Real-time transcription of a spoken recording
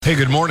Hey,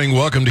 good morning.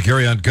 Welcome to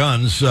Carry On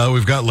Guns.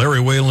 We've got Larry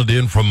Wayland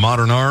in from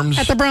Modern Arms.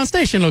 At the Brown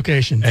Station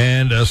location.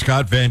 And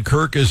Scott Van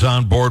Kirk is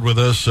on board with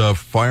us,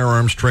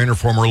 firearms trainer,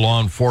 former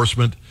law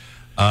enforcement.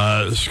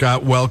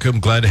 Scott, welcome.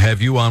 Glad to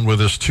have you on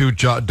with us, too.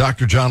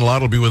 Dr. John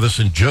Lott will be with us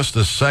in just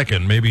a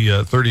second, maybe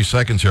 30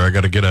 seconds here. I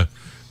got to get a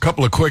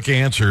couple of quick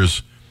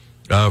answers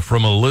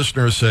from a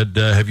listener. Said,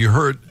 have you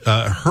heard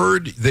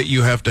that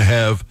you have to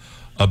have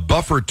a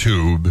buffer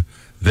tube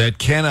that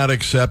cannot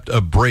accept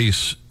a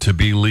brace to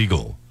be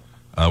legal?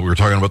 We were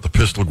talking about the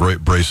pistol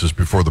braces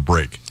before the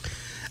break.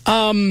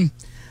 I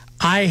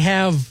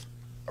have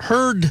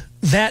heard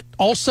that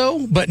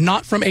also, but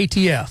not from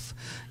ATF.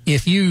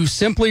 If you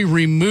simply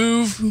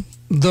remove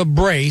the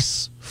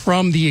brace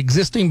from the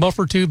existing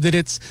buffer tube, that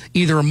it's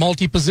either a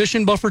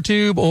multi-position buffer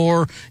tube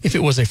or if it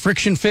was a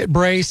friction fit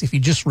brace, if you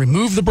just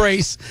remove the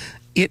brace,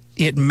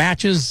 it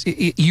matches.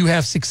 You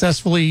have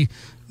successfully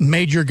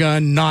made your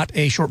gun not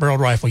a short-barreled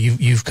rifle.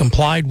 You've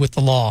complied with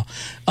the law.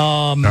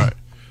 All right.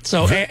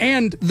 So,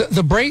 and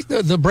the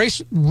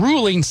brace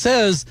ruling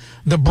says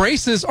the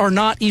braces are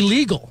not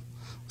illegal.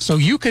 So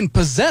you can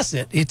possess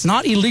it. It's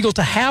not illegal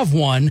to have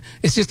one.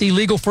 It's just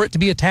illegal for it to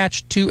be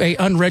attached to a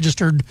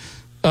unregistered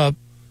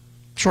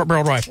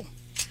short-barreled rifle.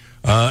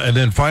 And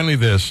then finally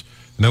this,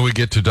 and then we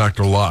get to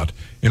Dr. Lott.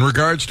 In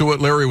regards to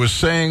what Larry was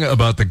saying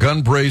about the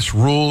gun brace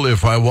rule,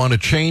 if I want to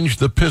change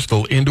the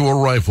pistol into a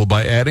rifle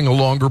by adding a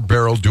longer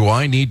barrel, do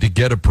I need to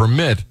get a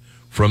permit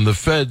from the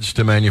feds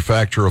to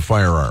manufacture a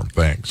firearm?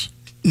 Thanks.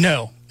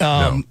 No.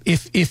 No.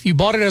 If you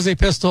bought it as a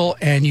pistol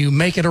and you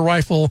make it a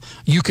rifle,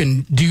 you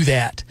can do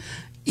that.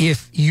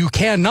 If you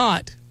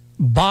cannot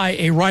buy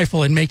a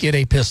rifle and make it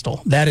a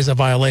pistol, that is a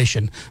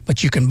violation.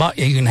 But you can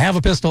have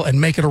a pistol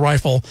and make it a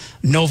rifle,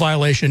 no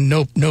violation,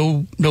 no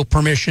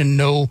permission,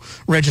 no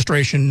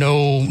registration,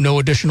 no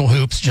additional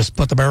hoops. Just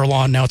put the barrel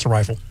on. Now it's a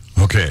rifle.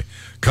 Okay.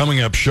 Coming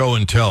up, show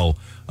and tell.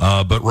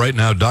 But right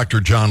now,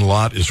 Dr. John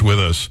Lott is with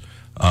us.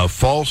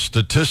 False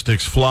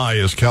statistics fly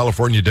as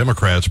California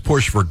Democrats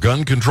push for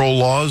gun control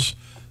laws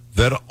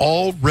that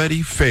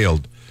already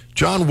failed.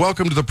 John,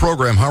 welcome to the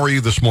program. How are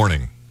you this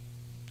morning?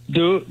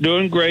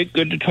 Doing great.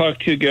 Good to talk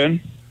to you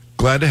again.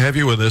 Glad to have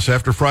you with us.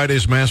 After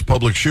Friday's mass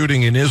public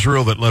shooting in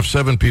Israel that left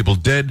 7 people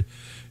dead,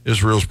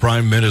 Israel's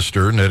Prime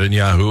Minister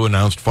Netanyahu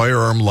announced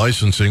firearm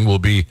licensing will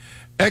be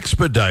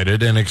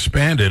expedited and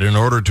expanded in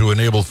order to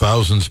enable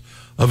thousands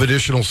of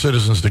additional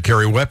citizens to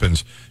carry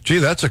weapons. Gee,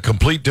 that's a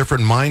complete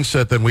different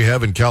mindset than we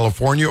have in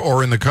California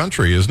or in the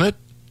country, isn't it?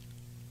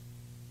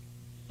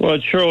 Well,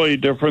 it's surely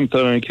different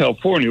than in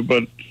California,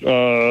 but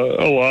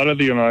a lot of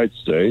the United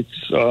States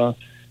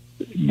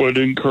would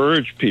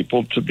encourage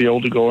people to be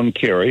able to go and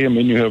carry. I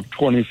mean, you have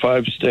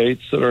 25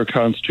 states that are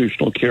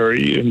constitutional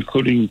carry,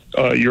 including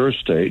your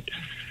state.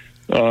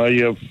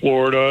 You have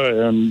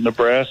Florida and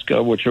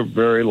Nebraska, which are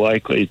very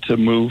likely to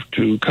move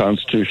to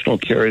constitutional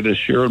carry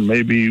this year, and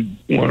maybe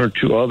one or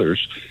two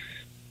others.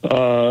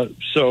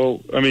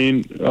 So, I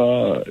mean,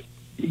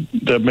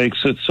 that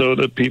makes it so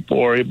that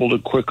people are able to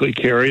quickly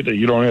carry, that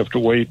you don't have to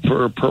wait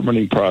for a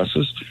permitting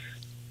process.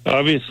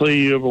 Obviously,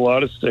 you have a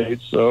lot of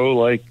states, though,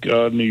 like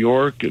New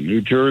York and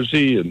New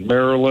Jersey and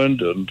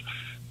Maryland and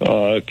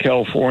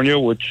California,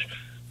 which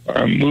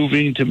are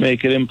moving to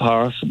make it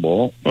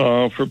impossible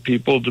for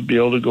people to be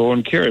able to go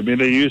and carry. I mean,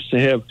 they used to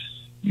have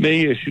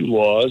May issue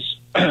laws.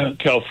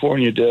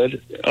 California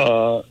did,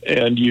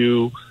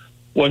 and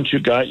once you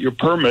got your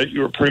permit,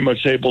 you were pretty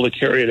much able to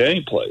carry it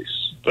any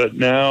place. But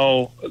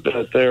now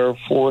that they're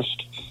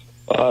forced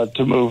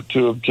to move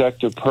to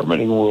objective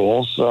permitting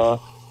rules,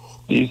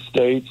 these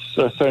states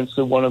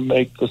essentially want to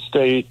make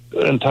the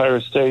entire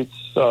states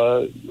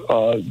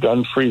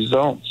gun-free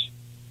zones.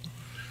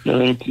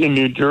 In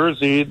New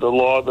Jersey, the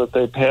law that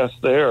they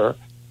passed there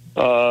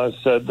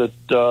said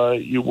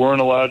that you weren't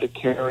allowed to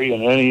carry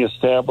in any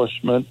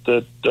establishment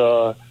that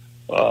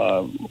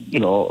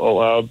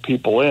allowed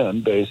people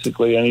in.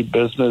 Basically, any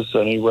business,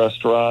 any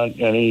restaurant,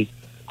 any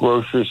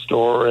grocery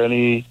store,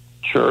 any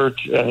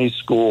church, any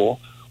school,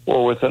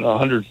 or within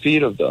 100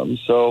 feet of them.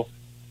 So,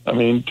 I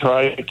mean,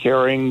 try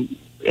carrying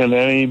in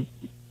any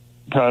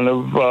kind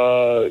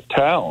of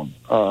town.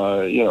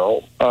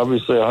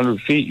 Obviously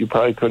 100 feet, you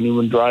probably couldn't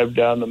even drive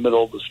down the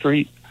middle of the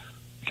street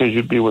because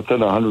you'd be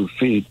within 100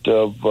 feet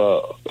of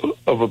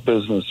a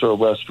business or a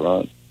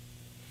restaurant.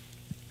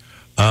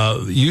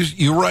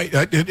 You're right,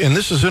 and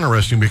this is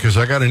interesting because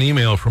I got an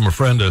email from a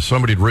friend.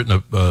 Somebody had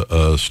written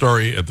a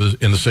story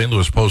in the St.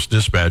 Louis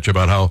Post-Dispatch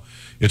about how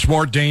it's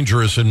more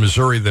dangerous in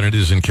Missouri than it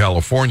is in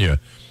California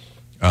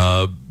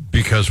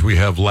because we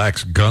have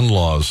lax gun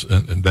laws,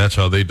 and that's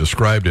how they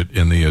described it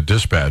in the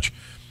Dispatch.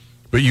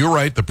 But you're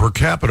right, the per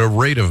capita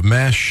rate of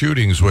mass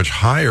shootings was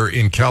higher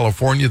in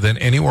California than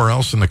anywhere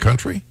else in the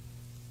country?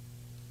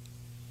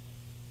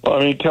 Well, I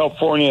mean,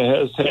 California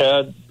has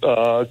had,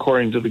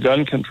 according to the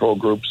gun control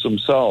groups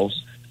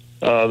themselves,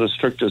 the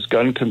strictest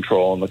gun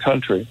control in the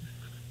country.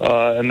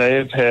 And they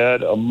have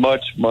had a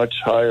much, much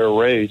higher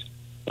rate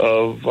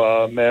of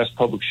mass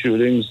public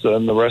shootings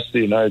than the rest of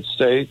the United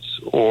States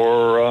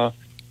or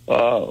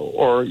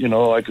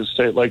like a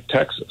state like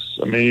Texas.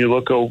 I mean, you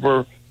look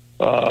over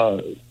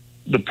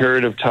the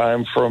period of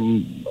time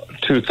from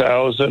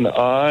 2000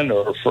 on,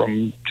 or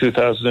from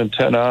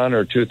 2010 on,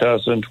 or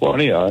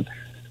 2020 on,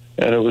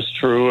 and it was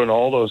true in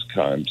all those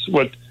times.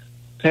 What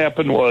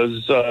happened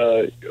was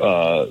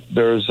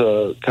there's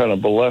a kind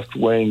of a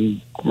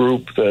left-wing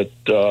group that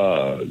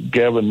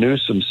Gavin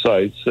Newsom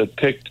cites that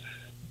picked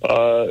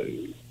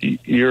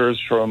years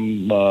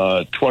from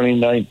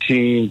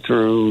 2019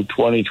 through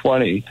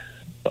 2020,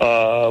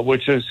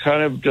 which is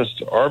kind of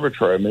just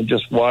arbitrary. I mean,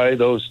 just why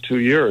those 2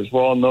 years?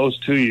 Well, in those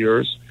 2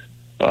 years,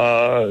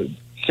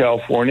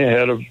 California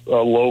had a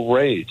low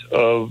rate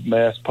of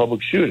mass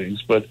public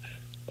shootings, but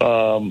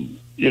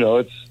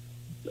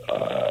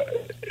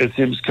it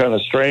seems kind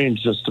of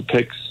strange just to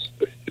pick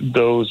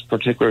those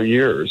particular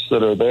years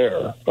that are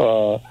there.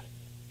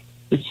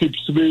 It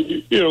seems to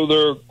me,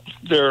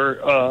 their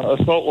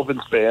assault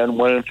weapons ban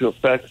went into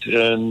effect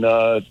in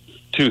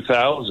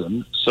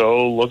 2000.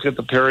 So look at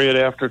the period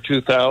after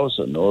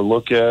 2000, or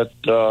look at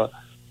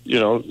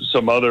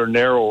some other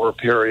narrower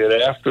period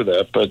after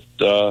that, but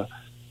a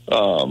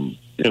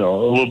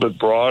little bit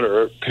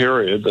broader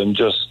period than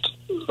just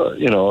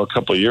a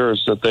couple of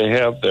years that they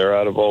have there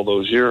out of all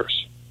those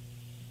years.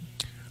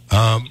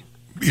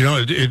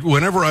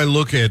 Whenever I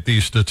look at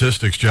these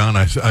statistics, John,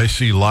 I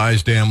see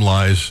lies, damn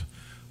lies,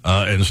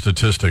 and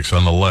statistics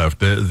on the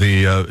left.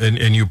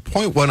 And you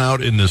point one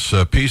out in this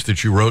piece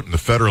that you wrote in the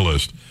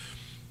Federalist.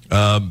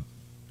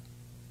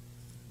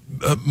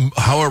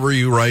 However,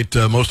 you write,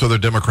 most other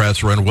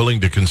Democrats are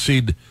unwilling to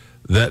concede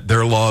that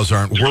their laws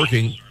aren't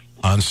working.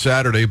 On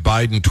Saturday,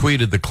 Biden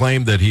tweeted the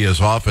claim that he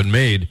has often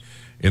made.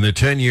 In the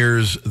 10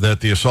 years that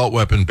the assault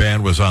weapon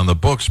ban was on the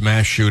books,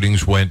 mass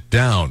shootings went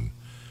down.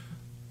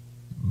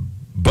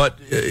 But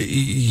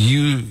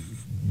you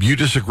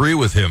disagree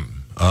with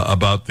him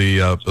about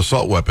the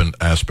assault weapon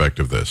aspect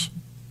of this.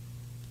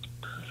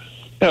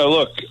 Yeah,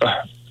 look,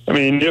 I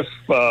mean, if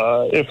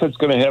it's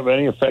going to have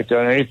any effect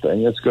on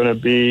anything, it's going to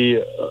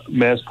be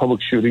mass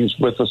public shootings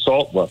with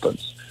assault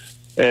weapons.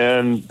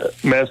 And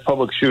mass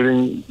public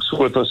shootings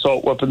with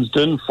assault weapons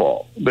didn't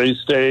fall. They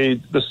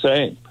stayed the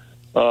same.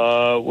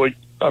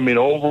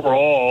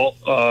 Overall,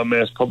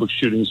 mass public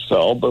shootings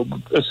fell, but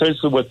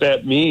essentially what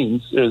that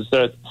means is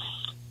that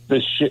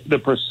the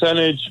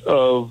percentage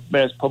of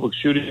mass public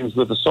shootings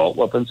with assault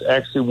weapons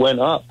actually went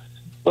up.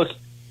 Look,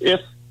 if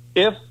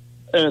an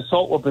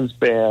assault weapons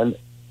ban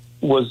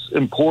was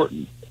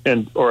important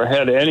or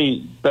had any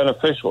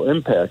beneficial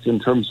impact in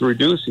terms of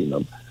reducing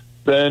them,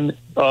 then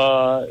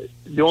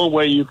the only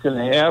way you can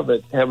have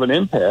an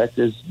impact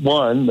is,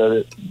 one,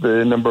 that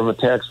the number of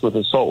attacks with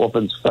assault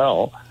weapons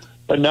fell,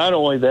 but not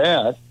only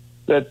that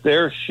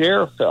their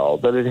share fell,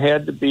 that it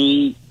had to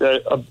be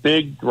a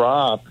big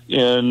drop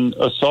in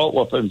assault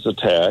weapons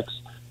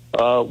attacks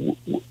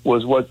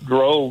was what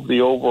drove the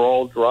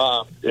overall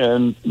drop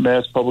in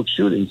mass public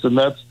shootings. And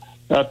that's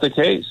not the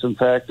case. In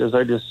fact, as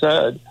I just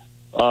said,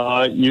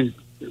 however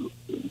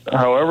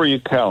you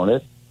count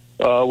it,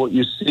 what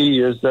you see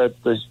is that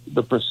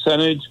the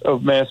percentage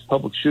of mass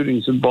public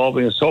shootings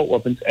involving assault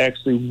weapons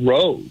actually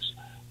rose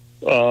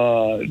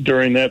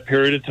during that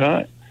period of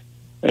time.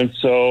 And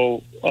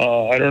so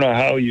I don't know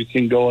how you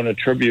can go and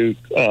attribute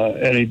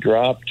any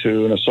drop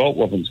to an assault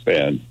weapons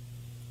ban.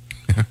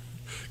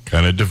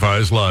 Kind of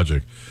defies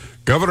logic.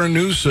 Governor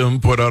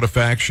Newsom put out a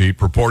fact sheet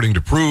purporting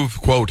to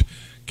prove, quote,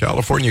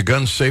 California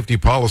gun safety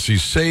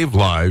policies save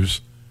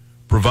lives,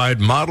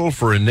 provide model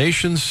for a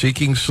nation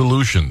seeking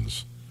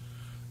solutions.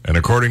 And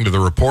according to the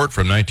report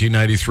from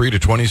 1993 to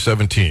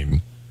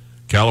 2017,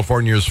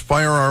 California's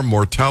firearm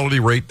mortality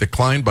rate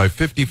declined by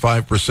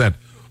 55%,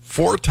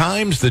 4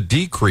 times the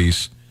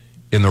decrease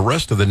in the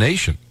rest of the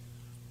nation.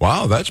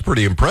 Wow, that's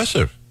pretty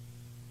impressive.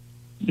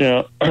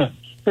 Yeah,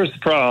 here's the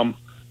problem.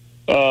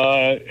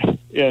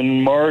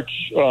 In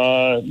March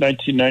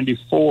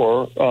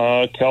 1994,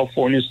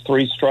 California's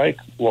 3-strike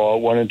law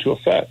went into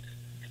effect.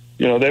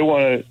 They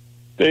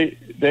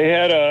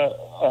had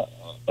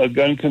a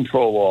gun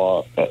control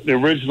law. The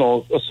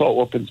original assault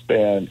weapons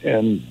ban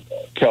in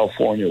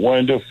California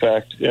went into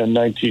effect in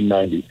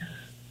 1990.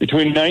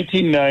 Between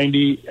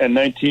 1990 and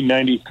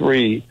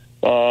 1993,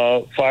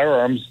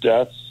 firearms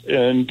deaths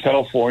in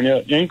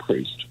California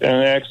increased,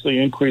 and actually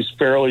increased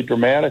fairly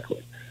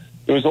dramatically.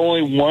 It was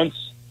only once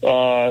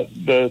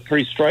the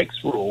 3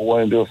 strikes rule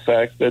went into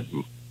effect that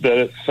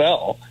it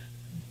fell.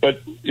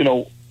 But,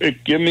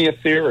 give me a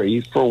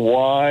theory for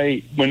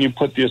why, when you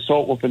put the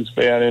assault weapons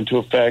ban into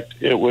effect,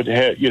 you'd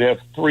have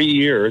 3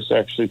 years,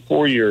 actually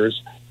 4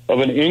 years, of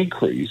an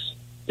increase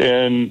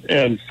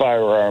in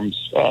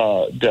firearms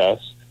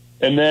deaths,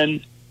 and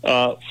then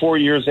 4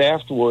 years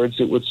afterwards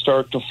it would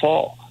start to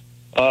fall.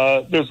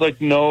 There's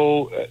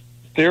no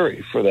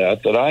theory for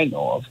that I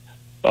know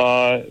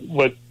of.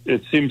 What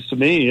it seems to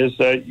me is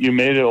that you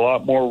made it a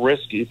lot more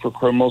risky for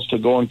criminals to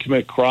go and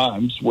commit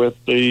crimes with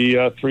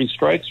the 3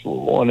 strikes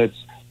rule, and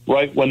it's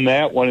right when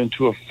that went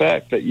into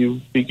effect that you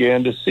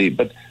began to see.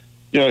 But,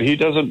 he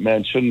doesn't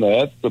mention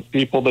that. The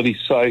people that he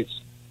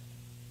cites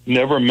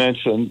never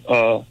mention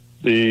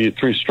the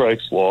 3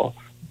 strikes law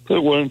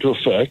that went into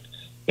effect.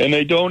 and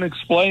they don't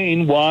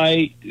explain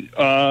why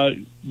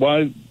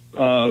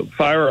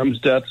firearms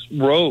deaths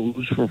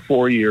rose for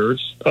 4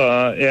 years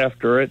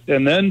after it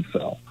and then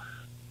fell.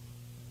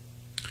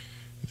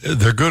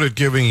 They're good at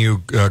giving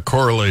you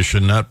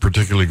correlation, not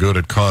particularly good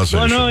at causation.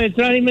 Well, no, it's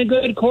not even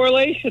good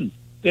correlation.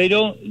 They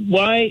don't.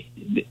 Why?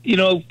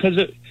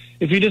 Because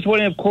if you just want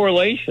to have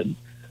correlation,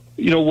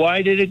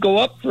 why did it go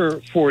up for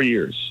 4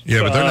 years?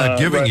 Yeah, but they're not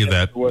giving you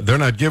that. They're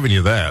not giving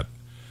you that.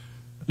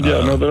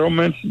 Yeah, no, they don't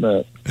mention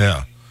that.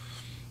 Yeah.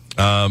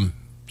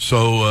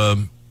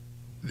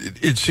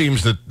 It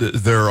seems that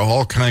there are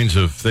all kinds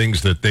of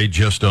things that they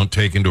just don't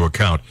take into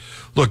account.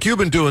 Look, you've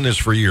been doing this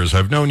for years.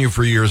 I've known you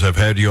for years. I've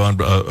had you on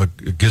a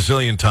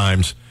gazillion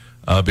times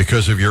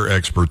because of your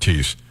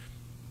expertise.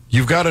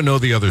 You've got to know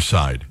the other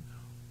side.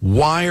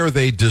 Why are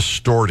they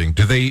distorting?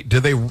 They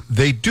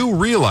do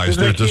realize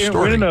they're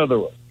distorting? They can't win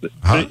otherwise.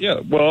 Huh? Yeah,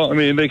 well,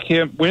 they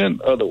can't win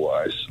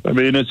otherwise.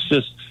 It's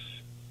just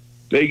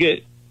they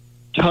get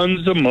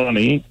tons of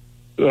money.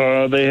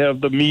 They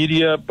have the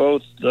media,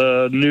 both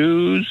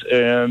news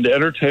and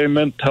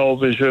entertainment,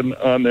 television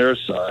on their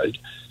side.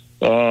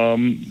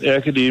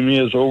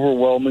 Academia is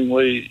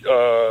overwhelmingly,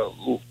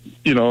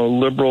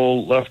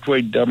 liberal,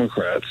 left-wing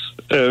Democrats.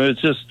 And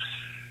it's just,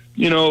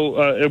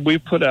 we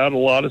put out a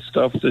lot of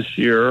stuff this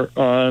year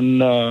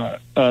on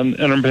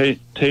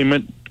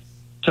entertainment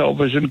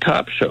television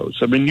cop shows.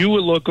 You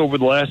would look over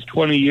the last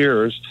 20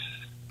 years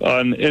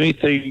on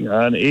anything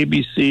on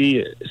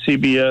ABC,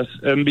 CBS,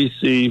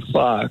 NBC,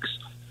 Fox,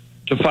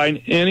 to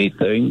find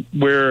anything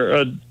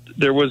where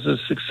there was a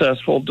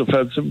successful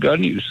defensive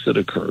gun use that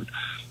occurred.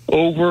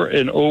 Over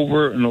and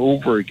over and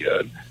over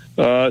again,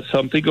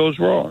 something goes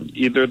wrong.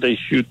 Either they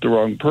shoot the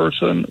wrong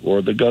person,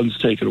 or the gun's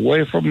taken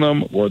away from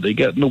them, or they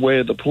get in the way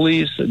of the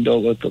police and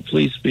don't let the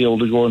police be able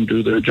to go and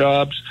do their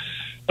jobs.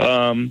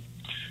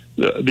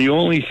 The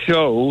only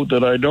show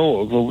that I know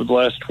of over the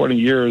last 20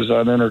 years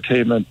on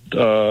entertainment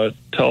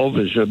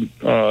television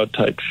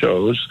type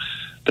shows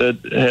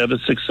that had a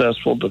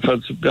successful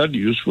defensive gun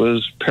use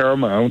was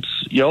Paramount's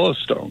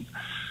Yellowstone.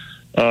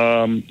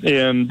 But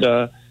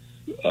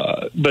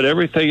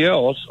everything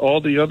else, all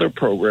the other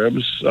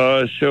programs,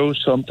 show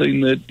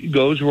something that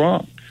goes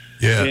wrong.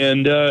 Yeah.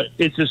 And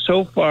it's just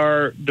so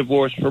far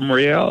divorced from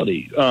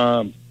reality.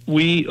 Over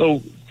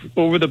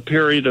the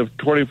period of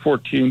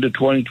 2014 to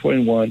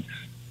 2021,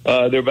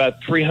 there are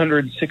about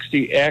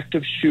 360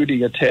 active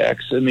shooting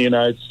attacks in the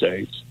United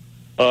States.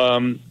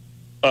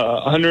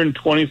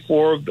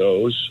 124 of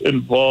those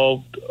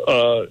involved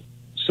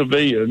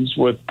civilians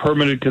with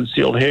permanent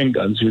concealed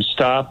handguns who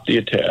stopped the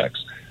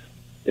attacks.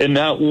 And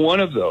not one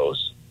of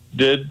those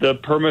did the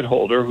permit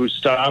holder who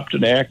stopped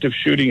an active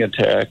shooting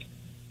attack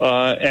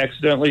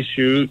accidentally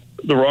shoot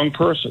the wrong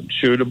person,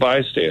 shoot a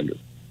bystander.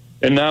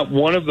 And not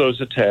one of those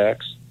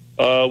attacks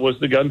was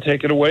the gun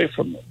taken away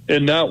from them.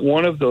 And not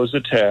one of those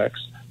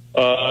attacks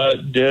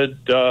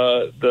did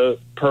the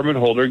permit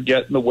holder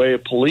get in the way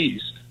of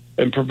police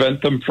and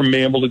prevent them from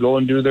being able to go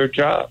and do their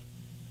job.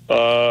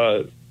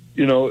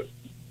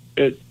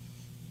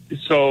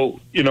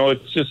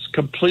 It's just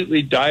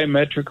completely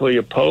diametrically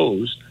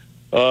opposed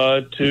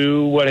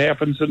to what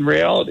happens in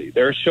reality.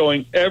 They're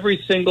showing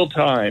every single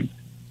time,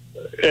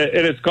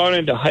 and it's gone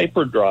into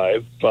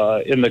hyperdrive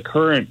in the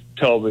current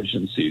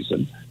television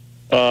season.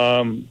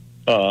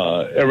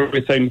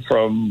 Everything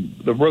from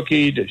The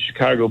Rookie to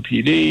Chicago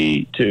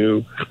PD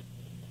to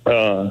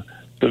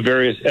the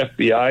various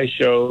FBI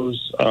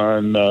shows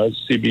on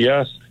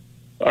CBS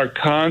are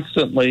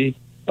constantly,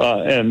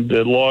 and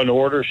the Law and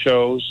Order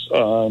shows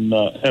on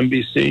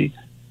NBC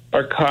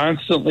are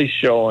constantly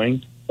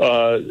showing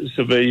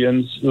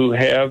civilians who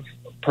have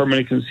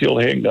permanent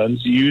concealed handguns,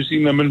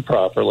 using them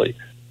improperly,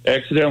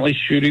 accidentally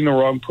shooting the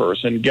wrong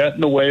person, get in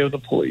the way of the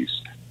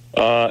police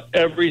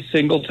every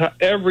single time.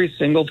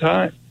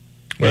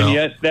 Well, and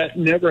yet that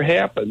never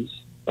happens,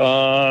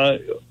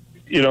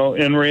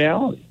 in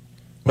reality.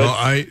 Well,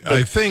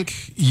 I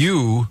think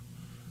you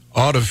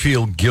ought to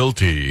feel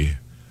guilty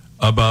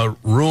about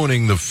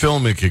ruining the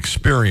filmic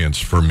experience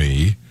for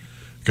me,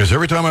 because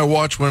every time I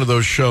watch one of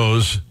those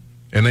shows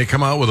and they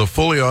come out with a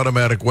fully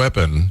automatic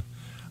weapon,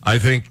 I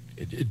think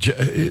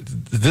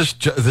this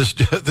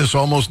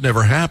almost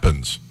never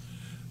happens.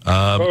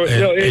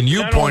 And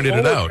you pointed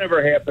it out.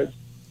 Never happens.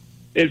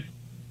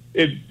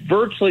 It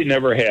virtually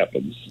never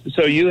happens.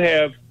 So you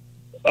have,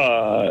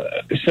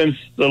 since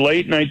the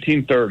late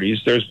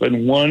 1930s, there's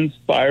been one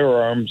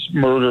firearms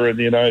murder in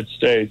the United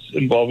States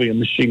involving a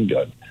machine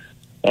gun.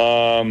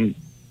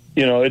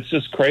 It's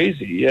just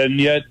crazy. And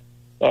yet,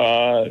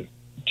 2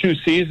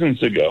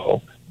 seasons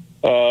ago,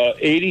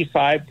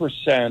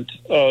 85%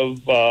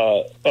 of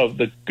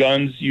the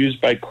guns used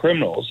by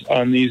criminals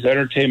on these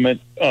entertainment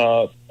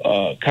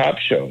cop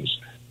shows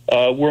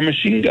were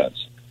machine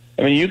guns.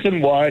 You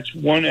can watch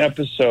one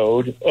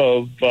episode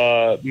of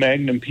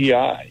Magnum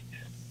PI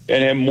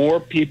and have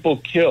more people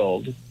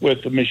killed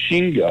with a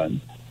machine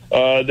gun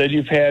than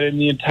you've had in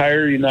the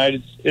entire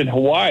in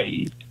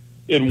Hawaii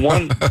in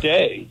one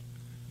day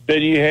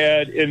than you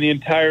had in the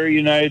entire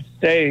United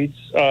States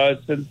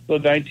since the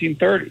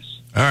 1930s.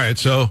 All right,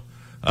 so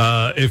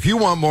If you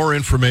want more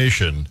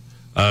information,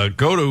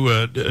 go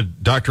to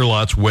Dr.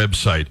 Lott's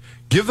website.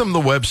 Give them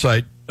the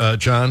website,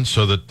 John,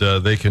 so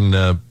that they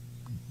can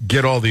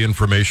get all the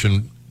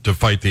information to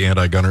fight the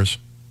anti-gunners.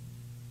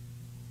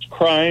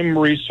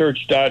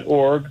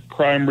 Crimeresearch.org,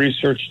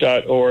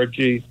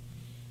 crimeresearch.org.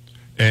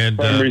 And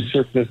Crime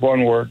research is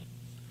one word.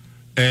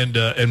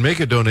 And make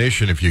a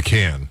donation if you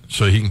can,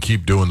 so he can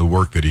keep doing the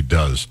work that he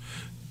does.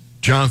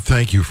 John,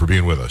 thank you for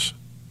being with us.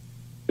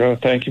 No,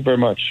 thank you very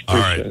much. All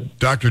Appreciate right, it.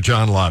 Dr.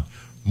 John Lott,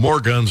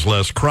 More Guns,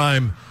 Less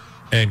Crime,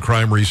 and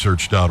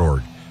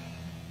crimeresearch.org.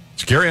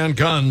 It's Gary on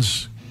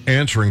Guns,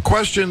 answering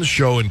questions,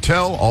 show and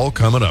tell, all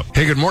coming up.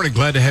 Hey, good morning.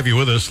 Glad to have you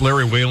with us.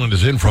 Larry Wayland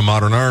is in from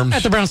Modern Arms.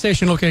 At the Brown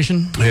Station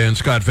location. And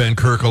Scott Van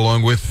Kirk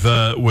along with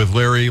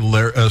Larry.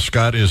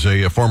 Scott is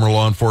a former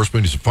law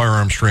enforcement. He's a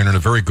firearms trainer and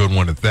a very good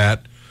one at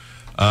that.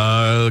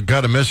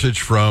 Got a message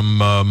from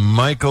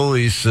Michael.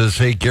 He says,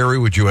 hey, Gary,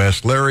 would you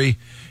ask Larry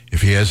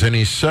if he has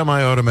any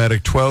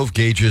semi-automatic 12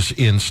 gauges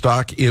in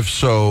stock? If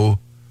so,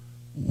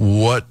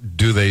 what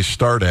do they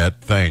start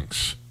at?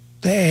 Thanks.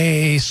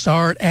 They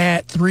start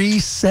at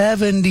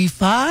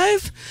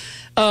 $375.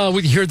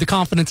 We heard the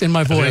confidence in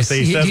my voice.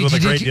 He says with a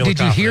great deal of Did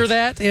you hear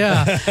confidence.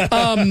 that?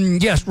 Yeah.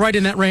 Yes, right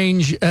in that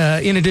range.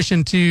 In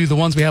addition to the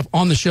ones we have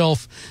on the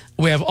shelf,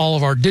 we have all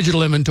of our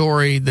digital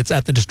inventory that's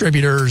at the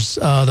distributors.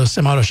 Those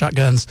semi-auto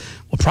shotguns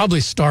will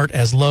probably start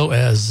as low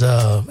as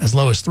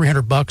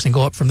 $300 and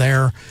go up from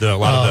there. A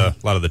lot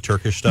of the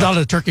Turkish stuff. A lot of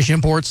the Turkish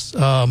imports,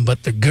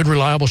 but the good,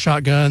 reliable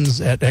shotguns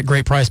at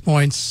great price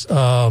points.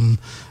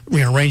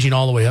 Ranging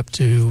all the way up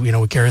to we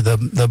carry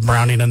the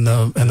Browning and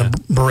the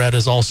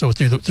Berettas also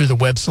through the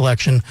web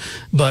selection,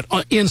 but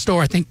in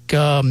store I think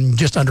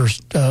just under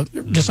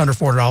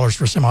 $4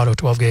 for semi-auto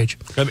 12 gauge.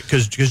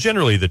 Because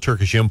generally the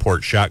Turkish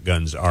import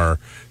shotguns are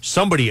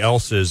somebody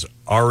else's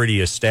already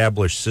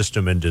established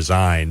system and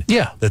design.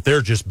 Yeah. That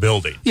they're just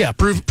building. Yeah,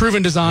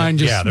 proven design.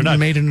 Just they're not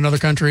made in another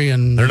country,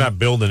 and they're not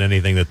building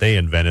anything that they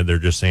invented. They're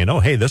just saying, "Oh,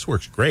 hey, this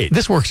works great.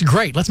 This works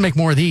great. Let's make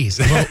more of these."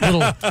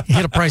 Little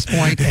hit a price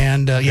point,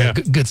 and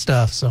good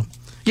stuff. So,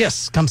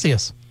 yes, come see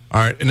us. All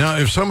right. Now,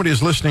 if somebody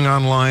is listening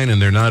online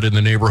and they're not in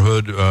the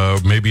neighborhood,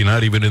 maybe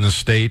not even in the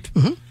state,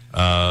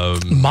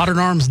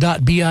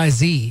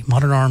 modernarms.biz,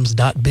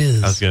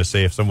 modernarms.biz. I was going to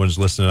say, if someone's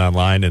listening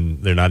online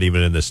and they're not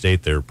even in the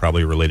state, they're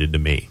probably related to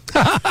me.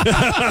 but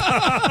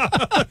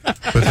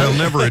they'll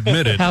never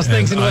admit it. How's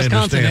things in and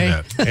Wisconsin, I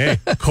understand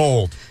Hey,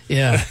 cold.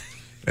 Yeah.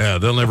 Yeah,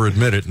 they'll never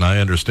admit it, and I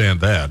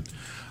understand that.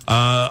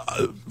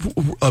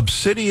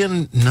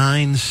 Obsidian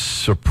 9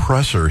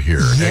 suppressor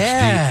here.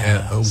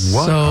 Yeah. XD,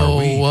 what are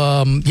we?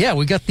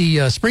 We got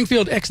the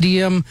Springfield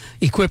XDM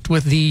equipped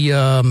with the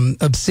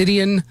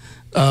Obsidian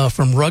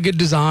from Rugged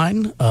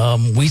Design.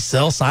 We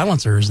sell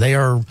silencers. They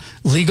are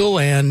legal,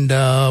 and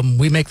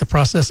we make the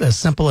process as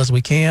simple as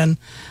we can.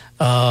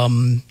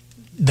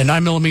 The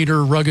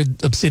 9mm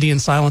Rugged Obsidian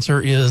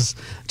silencer is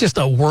just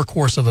a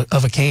workhorse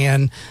of a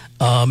can.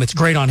 It's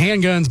great on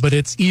handguns, but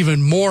it's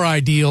even more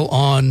ideal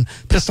on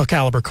pistol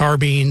caliber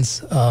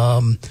carbines.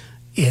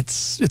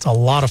 It's a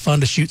lot of fun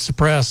to shoot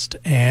suppressed,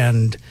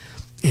 and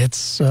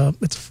it's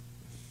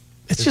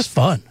just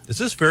fun. Is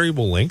this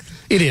variable length?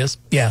 It is,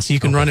 yeah. So you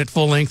can run it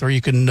full length, or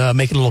you can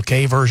make it a little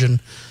K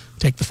version.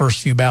 Take the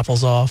first few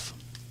baffles off.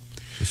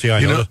 See how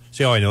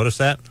I noticed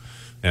that?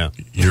 Yeah,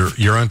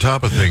 you're on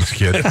top of things,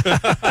 kid.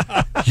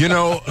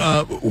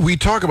 We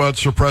talk about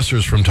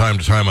suppressors from time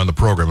to time on the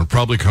program. It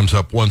probably comes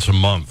up once a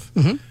month.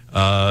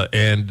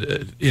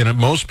 And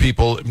most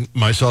people,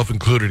 myself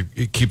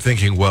included, keep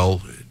thinking,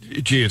 well,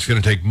 gee, it's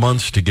going to take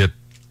months to get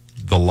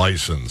the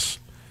license.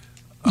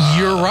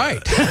 You're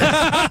right.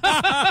 But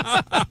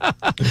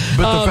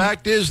the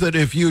fact is that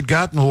if you'd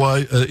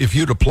if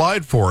you'd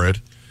applied for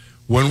it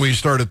when we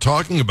started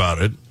talking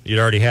about it, you'd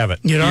already have it.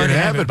 You'd already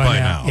have it by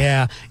now.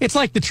 Yeah. It's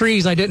like the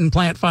trees I didn't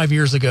plant 5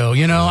 years ago.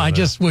 I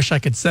just wish I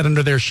could sit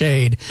under their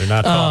shade. They're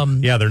not tall.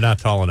 They're not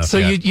tall enough. So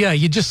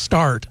you just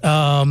start.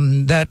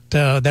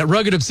 That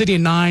Rugged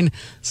Obsidian 9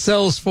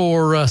 sells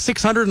for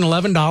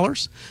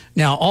 $611.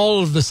 Now,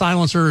 all of the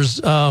silencers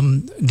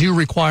do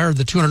require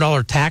the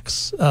 $200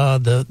 tax,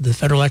 the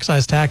federal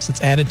excise tax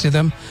that's added to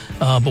them.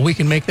 But we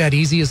can make that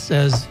as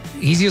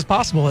easy as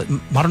possible at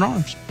Modern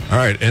Arms. All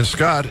right, and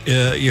Scott,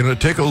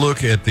 take a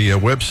look at the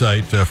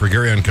website for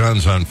Gary on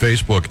Guns on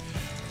Facebook,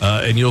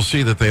 and you'll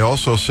see that they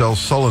also sell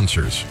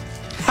silencers.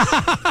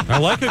 I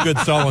like a good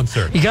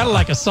silencer. You gotta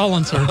like a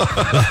silencer.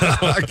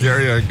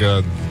 Gary on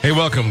Guns. Hey,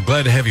 welcome.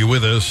 Glad to have you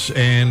with us.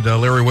 And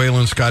Larry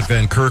Wayland, Scott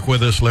Van Kirk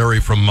with us. Larry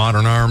from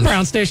Modern Arms.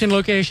 Brown Station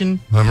location.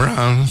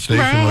 Brown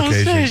Station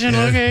location. Station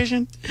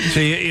location.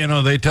 See,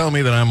 they tell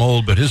me that I'm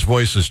old, but his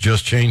voice is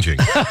just changing.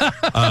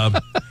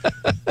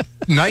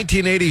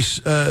 1980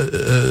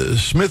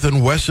 Smith &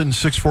 Wesson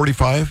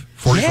 645,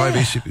 45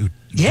 ACP.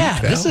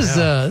 Yeah, this is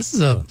a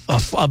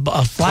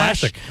flash.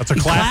 Classic. That's a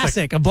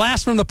classic. A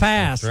blast from the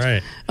past.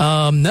 That's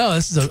right. No,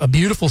 this is a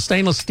beautiful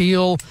stainless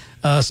steel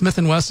Smith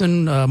 &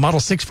 Wesson model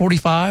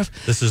 645.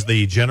 This is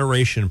the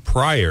generation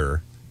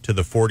prior to to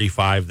the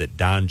 45 that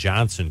Don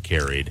Johnson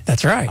carried.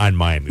 That's right. On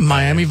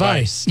Miami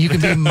Vice. You can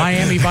be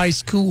Miami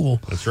Vice cool.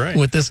 That's right.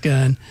 With this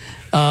gun.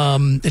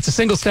 It's a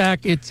single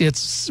stack.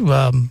 It's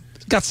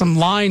got some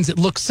lines that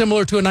look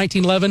similar to a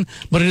 1911,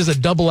 but it is a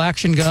double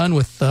action gun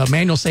with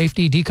manual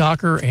safety,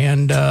 decocker,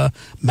 and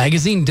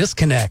magazine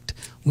disconnect.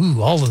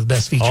 Ooh, all of the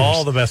best features.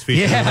 All the best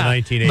features in the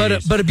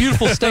 1980s. But a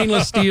beautiful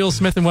stainless steel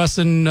Smith &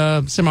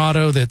 Wesson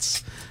semi-auto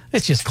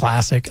it's just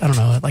classic. I don't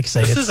know. Like I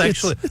say,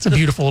 it's a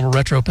beautiful little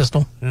retro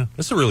pistol. Yeah,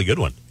 this is a really good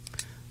one.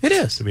 It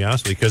is, to be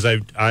honest with you, because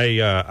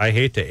I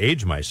hate to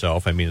age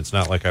myself. I mean, it's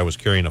not like I was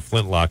carrying a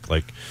flintlock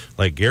like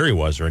Gary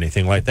was or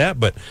anything like that.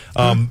 But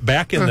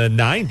back in the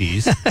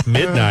 90s,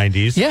 mid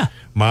 90s, yeah,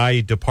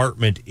 my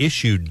department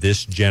issued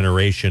this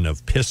generation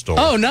of pistol.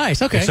 Oh,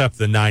 nice. Okay, except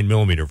the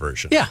 9mm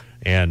version. Yeah,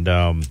 and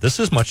this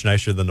is much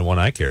nicer than the one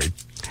I carried.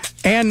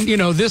 And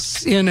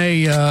this in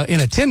a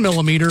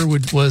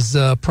 10mm was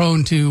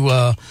prone to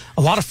a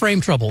lot of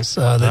frame troubles.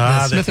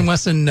 The Smith &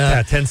 Wesson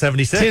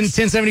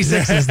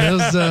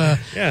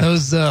 1076s.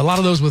 Those a lot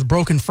of those with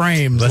broken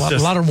frames. A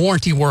lot of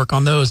warranty work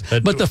on those.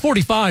 But the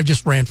 45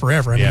 just ran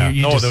forever. I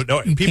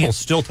mean, people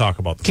still talk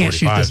about the 45s. Can't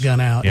shoot this gun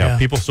out. Yeah,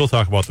 people still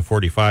talk about the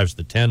 45s.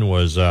 The 10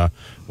 was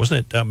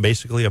wasn't it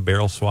basically a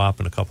barrel swap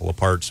and a couple of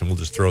parts, and we'll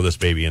just throw this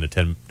baby in a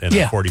 10 and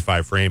a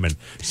 45 frame and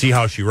see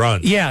how she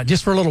runs. Yeah,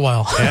 just for a little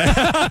while.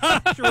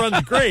 She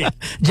runs great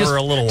for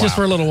a little while. Just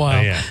for a little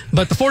while. Yeah.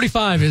 But the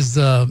 45 is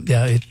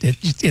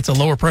it's a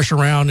lower pressure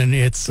round, and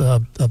it's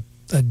a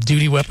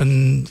duty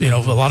weapon. A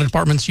lot of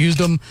departments used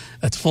them.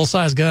 It's a full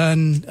size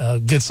gun,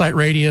 good sight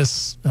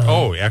radius.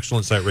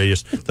 Excellent sight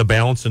radius. The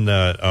balance and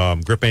the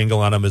grip angle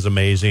on them is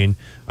amazing.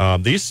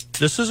 This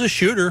is a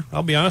shooter.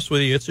 I'll be honest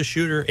with you, it's a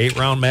shooter.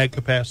 8-round mag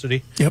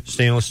capacity. Yep.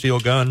 Stainless steel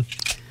gun.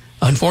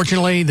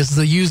 Unfortunately, this is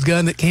a used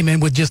gun that came in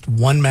with just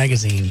one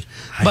magazine,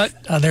 but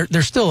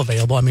they're still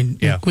available. I mean,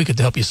 we could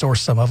help you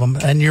source some of them,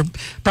 and you're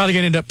probably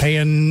going to end up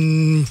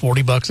paying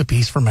 $40 a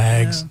piece for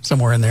mags,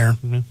 somewhere in there.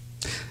 Mm-hmm.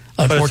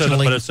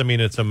 Unfortunately, it's a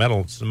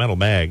metal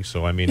mag,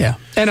 so I mean,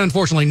 and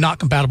unfortunately not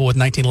compatible with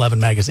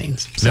 1911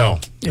 magazines. So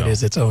it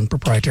is its own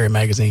proprietary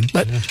magazine,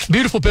 but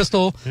beautiful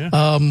pistol.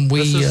 Yeah.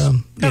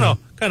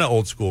 Kind of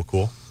old school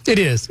cool. It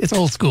is. It's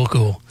old school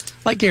cool,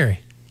 like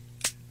Gary.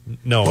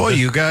 No, boy,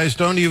 you guys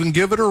don't even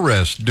give it a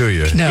rest, do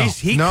you? No,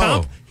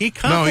 he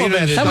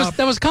complimented.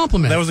 That was a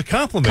compliment. That was a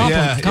compliment.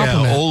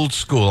 Yeah, old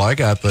school. I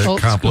got the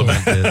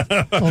compliment.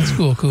 Old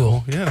school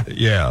cool. Yeah.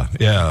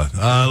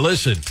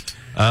 Listen,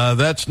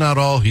 that's not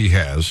all he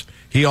has.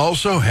 He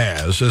also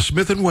has a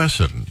Smith &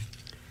 Wesson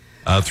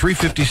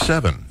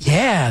 357.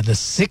 Yeah, the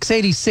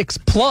 686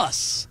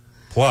 Plus.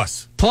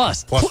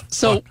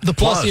 So the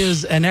plus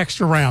is an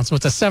extra round. So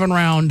it's a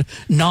 7-round,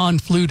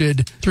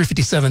 non-fluted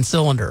 357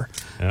 cylinder.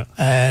 Yeah.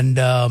 And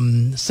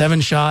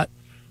 7-shot,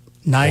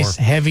 nice,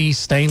 heavy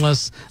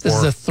stainless. This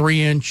is a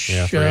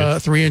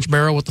 3-inch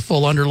barrel with the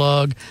full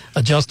underlug,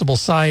 adjustable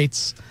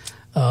sights,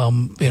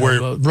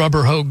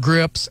 rubber hoe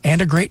grips, and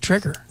a great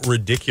trigger.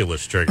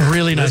 Ridiculous trigger.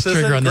 Really nice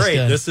trigger on this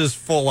gun. This is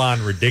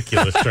full-on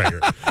ridiculous trigger.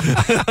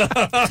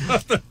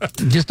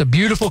 Just a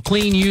beautiful,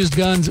 clean, used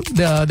gun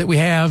that we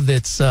have.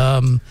 That's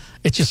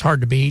it's just hard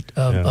to beat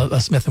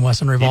a Smith &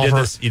 Wesson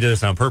revolver. You did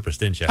this on purpose,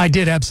 didn't you? I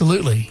did,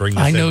 absolutely.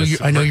 I know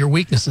your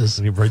weaknesses.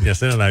 And you bring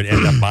this in, and I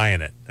end up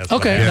buying it. That's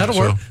okay, that'll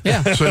work.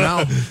 Yeah. So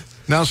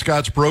now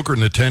Scott's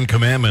brokering the 10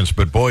 Commandments,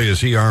 but boy, is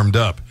he armed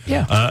up.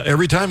 Yeah.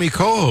 Every time he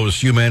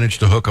co-hosts, you manage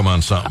to hook him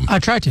on something. I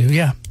try to,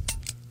 yeah.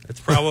 It's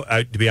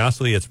probably, to be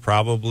honest with you, it's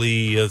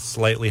probably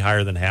slightly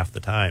higher than half the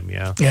time,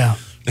 yeah. Yeah.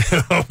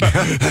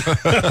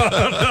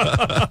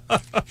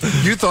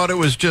 You thought it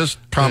was just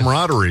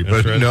camaraderie,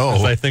 but right. no.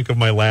 As I think of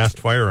my last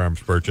firearms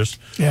purchase.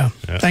 Yeah.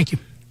 Thank you.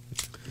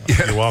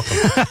 You're welcome.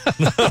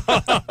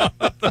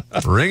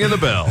 Ringing the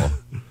bell.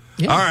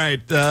 Yeah. All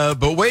right,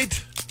 but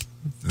wait,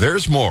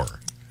 there's more.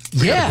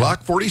 We got a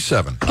Glock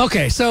 47.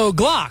 Okay, so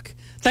Glock.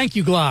 Thank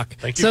you, Glock.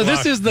 Glock.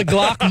 This is the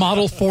Glock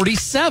Model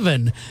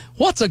 47.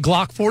 What's a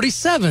Glock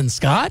 47,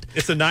 Scott?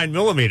 It's a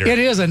 9mm. It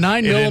is a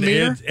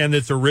 9mm. And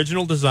its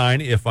original design,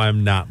 if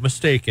I'm not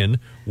mistaken,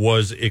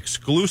 was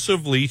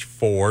exclusively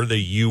for the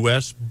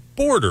U.S.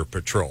 Border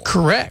Patrol.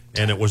 Correct.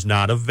 And it was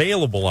not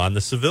available on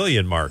the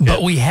civilian market.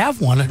 But we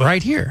have one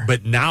right here.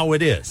 But now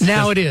it is.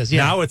 Now it is,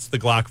 yeah. Now it's the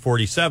Glock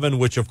 47,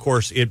 which, of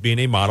course, it being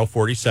a Model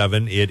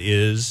 47, it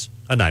is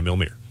a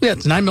 9mm. Yeah,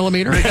 it's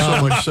 9mm. Makes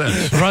so much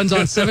sense. Runs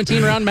on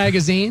 17-round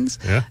magazines.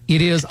 Yeah.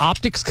 It is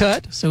optics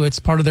cut, so it's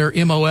part of their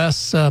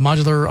MOS,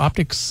 modular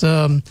optics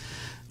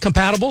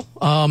compatible.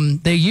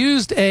 They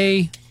used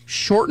a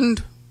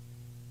shortened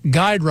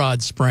guide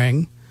rod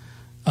spring.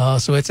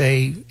 So it's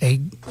a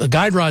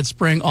guide rod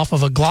spring off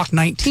of a Glock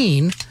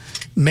 19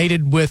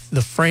 mated with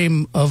the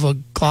frame of a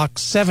Glock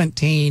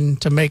 17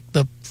 to make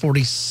the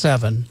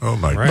 47. Oh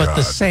my Right. God! But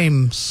the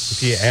same.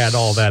 If you add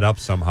all that up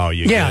somehow,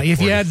 you Yeah, get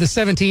if you 40. add the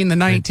 17, the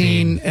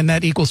 19, and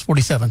that equals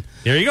 47.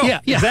 There you go. Yeah,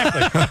 yeah.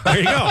 Exactly. There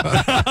you go.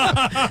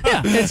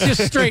 Yeah, it's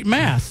just straight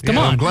math. Come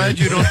I'm on. glad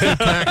you don't pay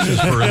taxes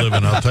for a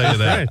living. I'll tell you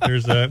that. Right.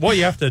 There's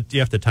you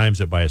have to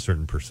times it by a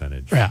certain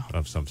percentage Yeah.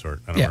 of some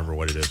sort. I don't Yeah. remember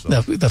what it is.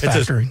 The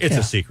factoring, It's yeah.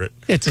 a secret.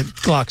 It's a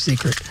Glock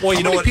secret. Well, you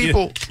How know many what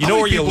people? you know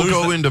how where many you people lose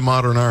go it? into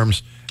Modern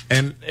Arms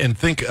and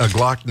think a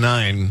Glock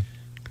 9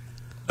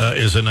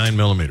 is a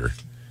 9mm.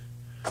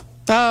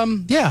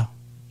 Yeah.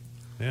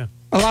 Yeah.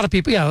 A lot of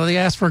people, they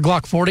ask for a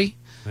Glock 40.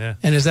 Yeah.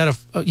 And is that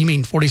you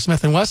mean 40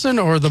 Smith & Wesson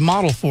or the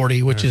Model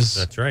 40, which is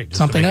That's right, just to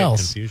something make it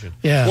else? confusion.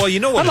 Yeah. Well,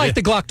 you know what I it like is.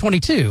 the Glock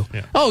 22.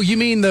 Yeah. Oh, you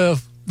mean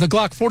the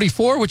Glock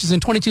 44, which is in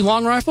 22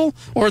 long rifle,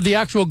 or the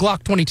actual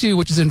Glock 22,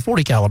 which is in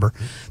 40 caliber?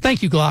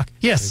 Thank you, Glock.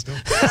 Yes.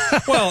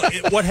 Well,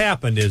 what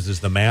happened is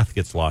the math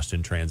gets lost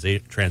in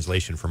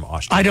translation from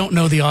Austrian. I don't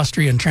know the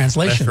Austrian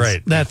translations. That's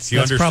right. That's if you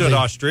understood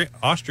probably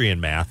Austrian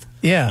math,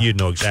 Yeah. you'd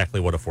know exactly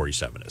what a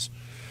 47 is.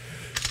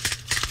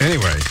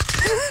 Anyway,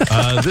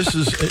 this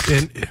is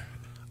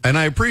and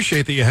I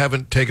appreciate that you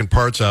haven't taken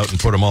parts out and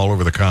put them all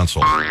over the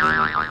console. That's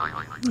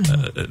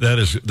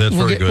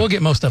very good. We'll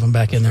get most of them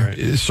back in there.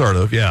 Sort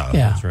of, yeah.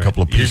 Yeah. That's A right.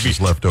 couple of pieces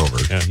left over.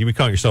 Yeah, you would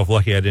count yourself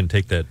lucky I didn't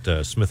take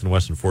that Smith &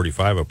 Wesson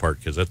 45 apart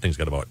because that thing's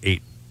got about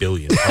 8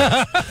 billion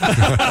parts.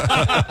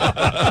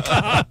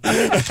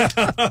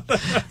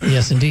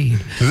 Yes, indeed.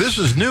 This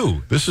is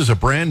new. This is a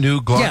brand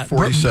new Glock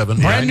 47.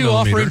 brand new 9mm.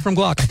 offering from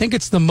Glock. I think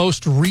it's the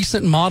most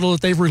recent model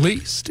that they've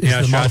released. Is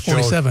the Model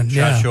 47.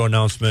 Shot show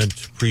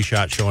announcement,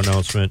 pre-shot show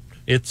announcement.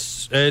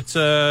 It's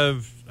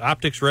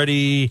optics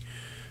ready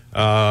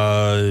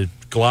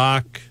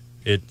Glock.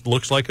 It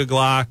looks like a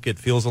Glock. It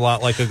feels a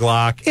lot like a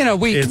Glock. You know,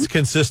 it's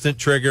consistent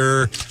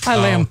trigger. I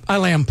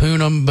lampoon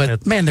them,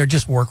 but man, they're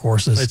just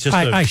workhorses. It's just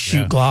I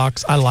shoot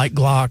Glocks. I like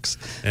Glocks.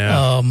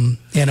 Yeah.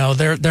 You know,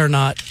 they're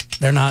not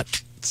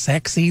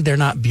sexy. They're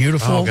not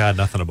beautiful. Oh God,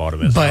 nothing about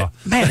them is. But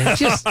man, it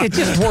just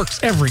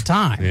works every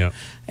time. Yeah.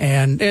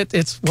 And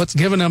it's what's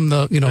given them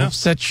the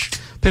such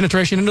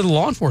penetration into the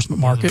law enforcement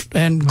market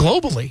and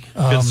globally.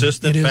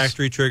 Consistent it is-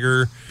 factory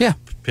trigger. Yeah.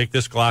 Pick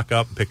this Glock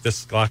up, pick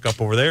this Glock up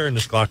over there, and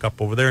this Glock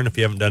up over there. And if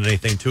you haven't done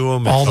anything to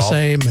them, All the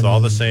same. It's all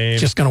the same.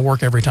 Just going to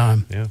work every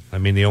time. Yeah. I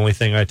mean, the only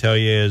thing I tell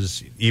you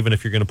is even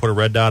if you're going to put a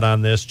red dot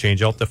on this,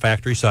 change out the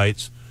factory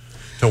sights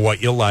to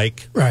what you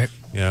like. Right.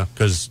 Yeah,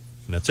 because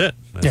that's it.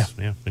 Yeah.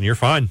 And you're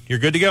fine. You're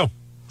good to go.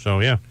 So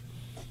yeah,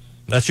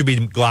 that should be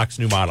Glock's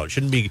new motto. It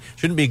shouldn't be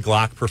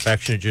Glock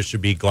perfection. It just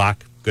should be Glock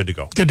good to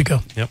go. Good to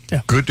go. Yep.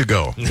 Yeah. Good to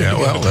go. Yeah,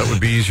 well, that would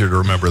be easier to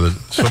remember than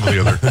some of the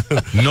other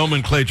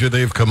nomenclature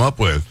they've come up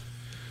with.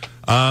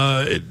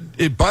 By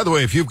the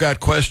way, if you've got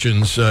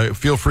questions,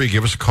 feel free to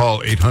give us a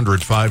call,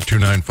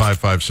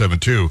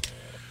 800-529-5572.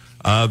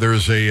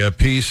 There's a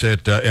piece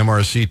at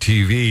MRC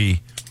TV.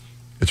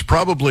 It's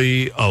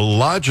probably a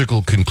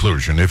logical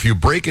conclusion. If you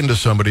break into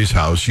somebody's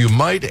house, you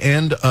might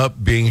end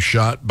up being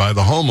shot by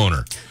the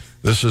homeowner.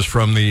 This is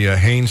from the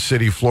Haines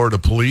City, Florida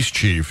police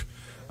chief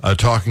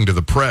talking to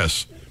the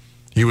press.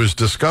 He was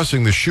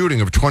discussing the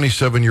shooting of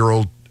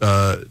 27-year-old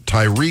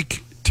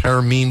Tyreek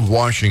Termine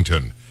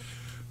Washington,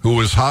 who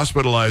was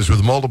hospitalized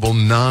with multiple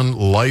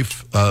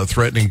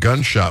non-life-threatening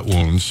gunshot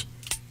wounds.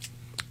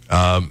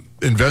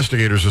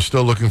 Investigators are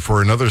still looking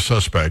for another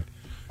suspect.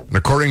 And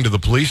according to the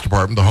police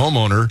department, the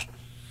homeowner,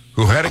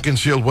 who had a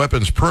concealed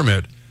weapons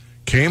permit,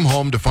 came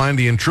home to find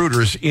the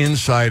intruders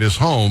inside his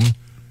home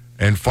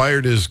and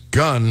fired his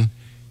gun,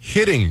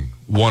 hitting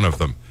one of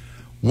them.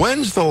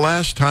 When's the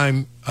last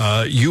time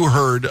you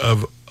heard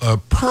of a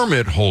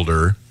permit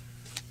holder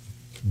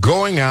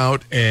going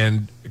out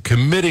and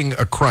committing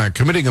a crime,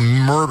 committing a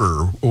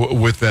murder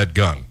with that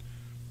gun?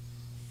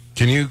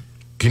 Can you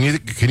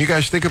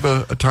guys think of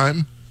a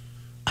time?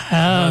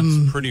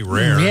 That's pretty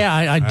rare. Yeah,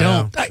 I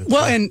don't.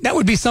 know. And that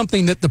would be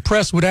something that the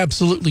press would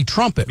absolutely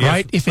trumpet, Yeah,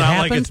 right? If it not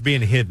happened, like it's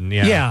being hidden.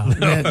 Yeah.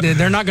 yeah,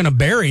 they're not going to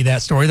bury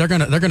that story. They're going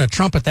to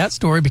trumpet that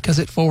story because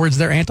it forwards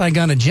their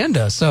anti-gun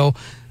agenda. So,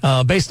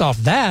 based off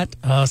that,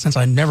 since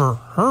I never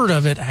heard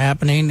of it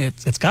happening,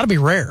 it's got to be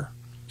rare.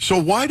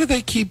 So why do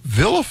they keep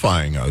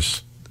vilifying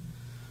us?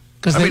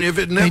 Because I mean, if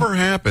it never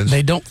happens,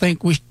 they don't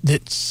think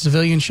that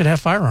civilians should have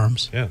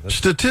firearms. Yeah.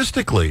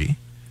 statistically,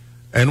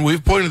 and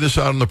we've pointed this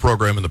out on the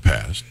program in the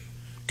past,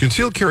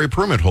 concealed carry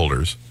permit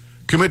holders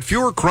commit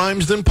fewer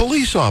crimes than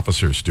police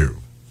officers do.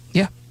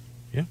 Yeah.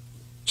 Yeah.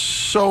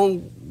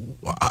 So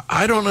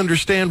I don't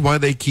understand why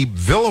they keep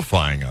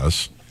vilifying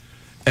us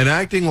and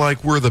acting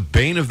like we're the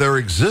bane of their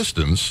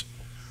existence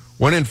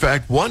when, in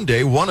fact, one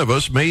day one of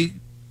us may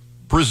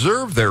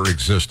preserve their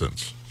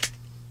existence.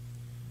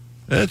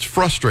 It's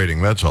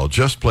frustrating, that's all.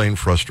 Just plain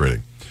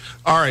frustrating.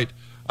 All right,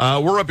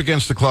 we're up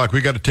against the clock. We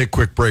got to take a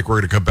quick break. We're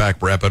going to come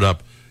back, wrap it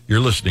up. You're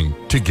listening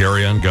to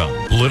Gary on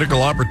Gun.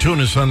 Political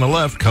opportunists on the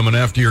left coming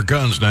after your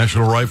guns.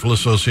 National Rifle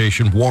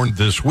Association warned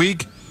this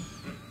week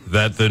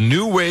that the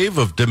new wave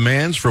of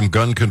demands from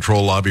gun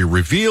control lobby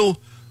reveal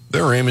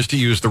their aim is to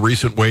use the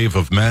recent wave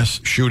of mass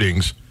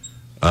shootings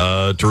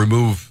to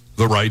remove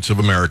the rights of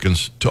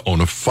Americans to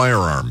own a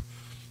firearm.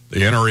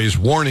 The NRA's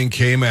warning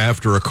came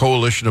after a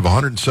coalition of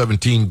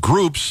 117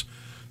 groups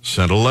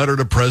sent a letter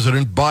to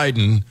President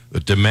Biden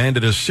that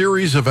demanded a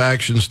series of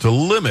actions to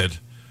limit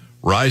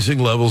rising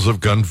levels of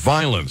gun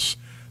violence.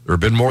 There have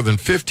been more than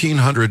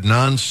 1,500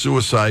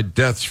 non-suicide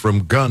deaths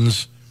from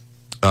guns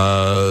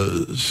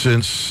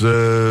since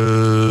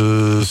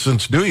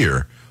New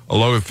Year,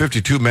 along with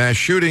 52 mass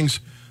shootings,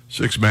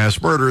 6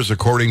 mass murders,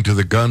 according to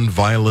the Gun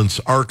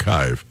Violence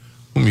Archive,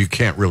 whom you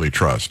can't really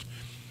trust.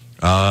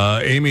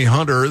 Amy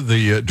Hunter,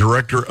 the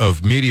director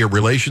of media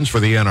relations for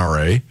the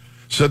NRA,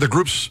 said the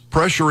groups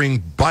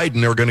pressuring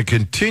Biden are going to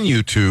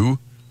continue to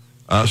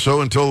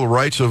so until the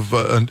rights of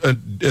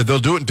they'll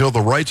do it until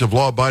the rights of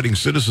law-abiding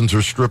citizens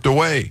are stripped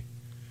away,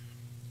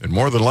 and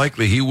more than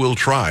likely he will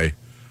try.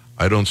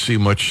 I don't see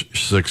much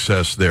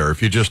success there.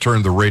 If you just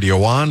turned the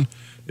radio on,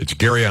 it's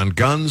Gary on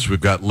Guns. We've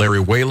got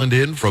Larry Wayland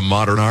in from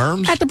Modern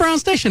Arms at the Brown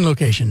Station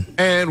location,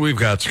 and we've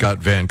got Scott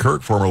Van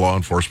Kirk, former law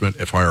enforcement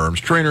and firearms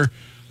trainer.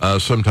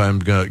 Sometime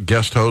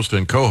guest host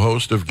and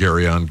co-host of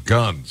Gary on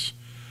Guns.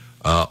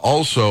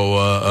 Also,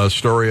 a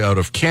story out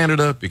of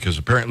Canada, because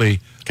apparently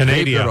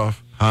Canada.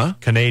 Huh?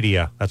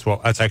 Canada.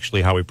 That's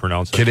actually how we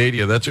pronounce it.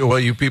 Canada. Well,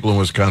 you people in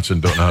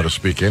Wisconsin don't know how to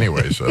speak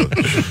anyway, so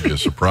it shouldn't be a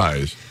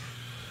surprise.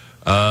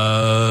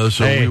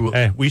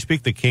 We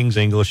speak the King's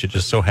English. It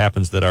just so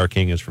happens that our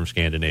king is from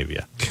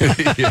Scandinavia.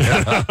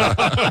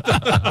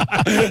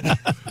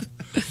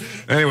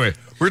 Anyway,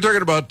 we were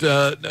talking about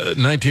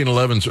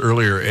 1911s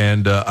earlier,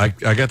 and I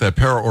got that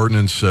Para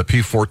Ordnance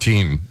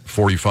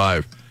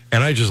P1445,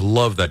 and I just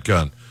love that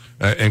gun.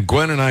 And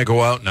Gwen and I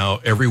go out now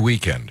every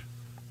weekend.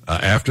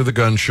 After the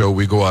gun show,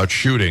 we go out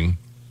shooting,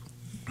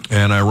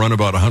 and I run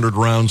about 100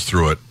 rounds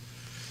through it,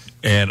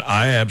 and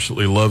I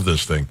absolutely love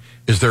this thing.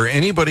 Is there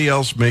anybody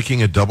else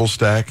making a double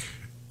stack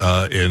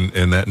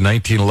in that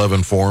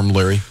 1911 form,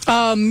 Larry?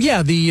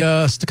 Yeah,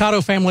 the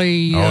Staccato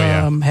family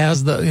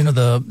has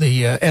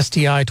the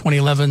STI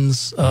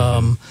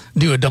 2011s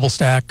do a double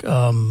stack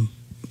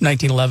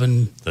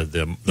 1911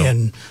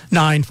 in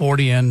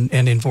 940 and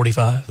in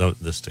 45.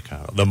 The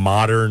Staccato, the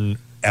modern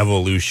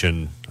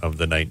evolution of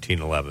the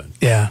 1911.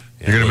 Yeah.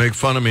 You're going to make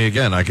fun of me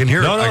again. I can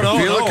hear it. I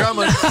can feel it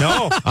coming.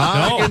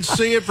 I can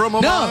see it from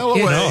a mile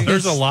away.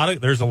 There's a lot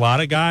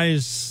of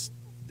guys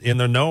in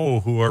the know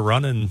who are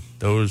running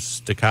those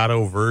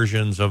Staccato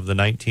versions of the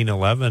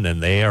 1911,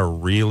 and they are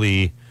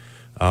really,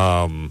 the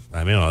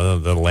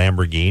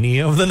Lamborghini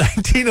of the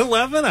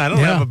 1911. I don't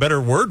have a better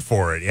word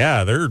for it.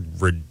 Yeah, they're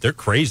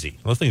crazy.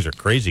 Those things are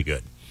crazy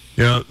good.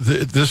 You know,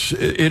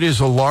 it is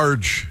a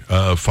large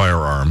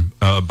firearm,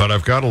 but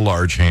I've got a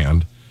large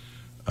hand,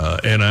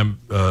 and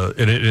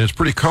it's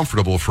pretty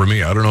comfortable for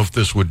me. I don't know if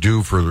this would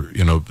do for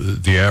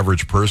the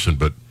average person,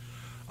 but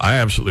I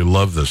absolutely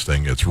love this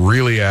thing. It's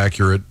really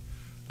accurate.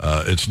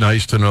 It's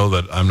nice to know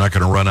that I'm not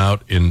going to run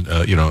out in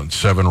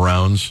 7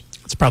 rounds.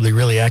 It's probably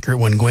really accurate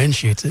when Gwen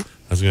shoots it.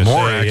 I was going to say,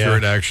 more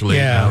accurate, actually.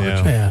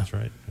 Yeah, that's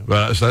right.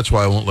 But that's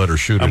why I won't let her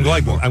shoot it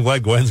anymore. I'm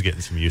glad Gwen's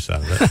getting some use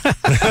out of it.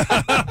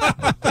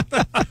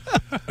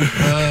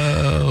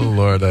 Oh,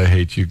 Lord, I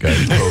hate you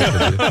guys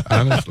both.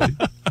 Honestly.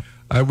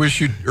 I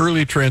wish you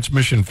early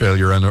transmission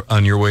failure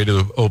on your way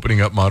to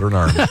opening up Modern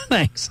Arms.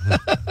 Thanks.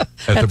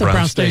 At the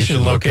Brown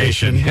Station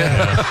location.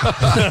 Yeah.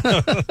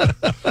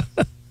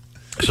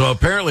 So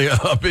apparently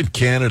up in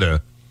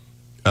Canada,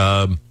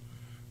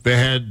 they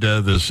had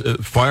this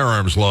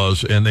firearms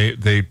laws, and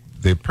they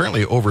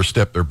apparently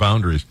overstepped their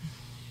boundaries.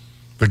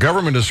 The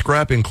government is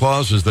scrapping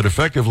clauses that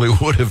effectively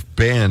would have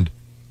banned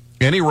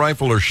any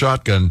rifle or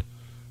shotgun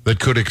that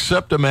could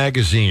accept a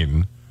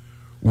magazine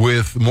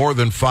with more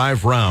than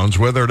 5 rounds,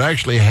 whether it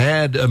actually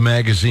had a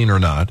magazine or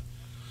not.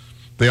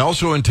 They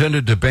also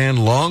intended to ban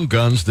long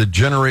guns that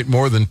generate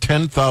more than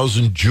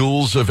 10,000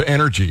 joules of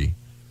energy,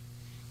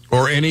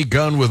 or any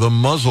gun with a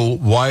muzzle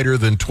wider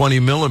than 20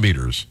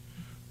 millimeters.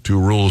 2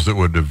 rules that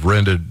would have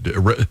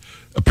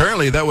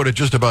apparently that would have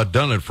just about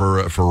done it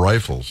for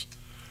rifles.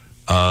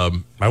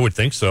 I would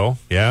think so.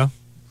 Yeah.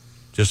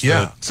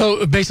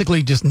 So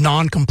basically, just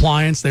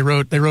non-compliance. They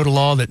wrote a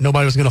law that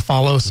nobody was going to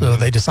follow, so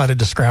they decided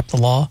to scrap the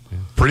law.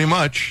 Pretty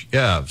much,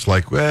 yeah. It's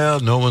like, well,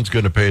 no one's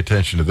going to pay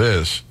attention to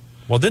this.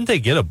 Well, didn't they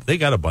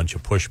got a bunch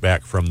of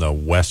pushback from the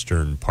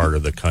western part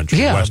of the country,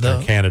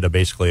 Western Canada?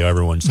 Basically,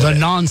 everyone said the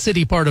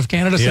non-city part of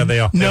Canada. Yeah, they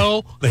all.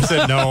 No, they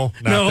said no,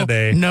 not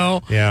today.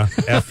 No, yeah,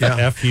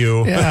 F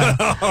you.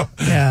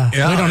 Yeah. We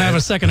don't have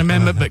a Second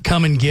Amendment, but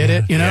come and get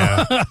it.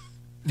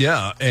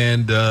 Yeah,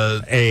 and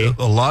a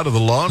lot of the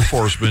law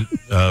enforcement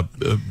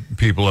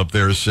people up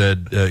there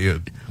said,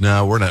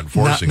 "No, we're not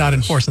enforcing. Not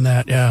enforcing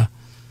that." Yeah.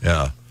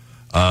 Yeah.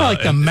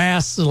 Like the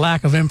mass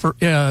lack of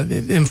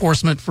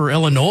enforcement for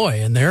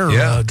Illinois and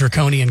their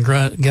draconian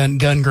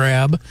gun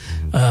grab.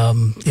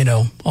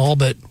 All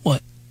but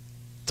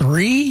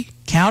 3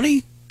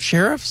 county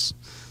sheriffs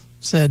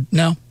said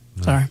no.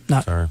 Sorry,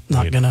 not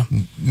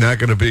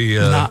gonna be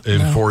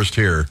enforced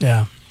here.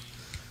 Yeah.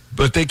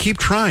 But they keep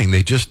trying.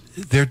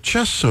 They're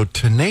just so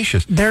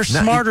tenacious. They're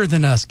Now, smarter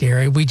than us,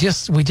 Gary. We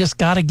just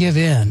got to give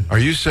in. Are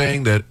you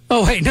saying that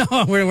Oh wait, no,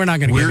 we're not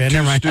going to give we're in. too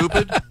Never mind.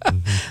 stupid?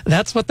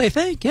 That's what they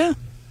think. Yeah.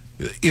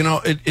 You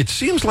know, it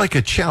seems like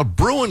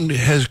Bruin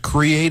has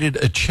created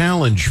a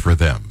challenge for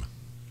them.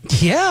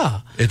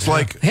 Yeah. It's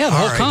like, Yeah, the all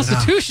whole right,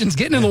 Constitution's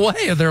getting in the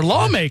way of their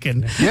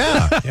lawmaking.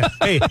 yeah.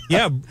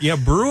 Yeah.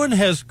 Bruin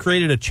has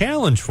created a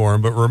challenge for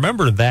him, but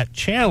remember that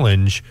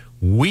challenge,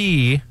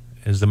 we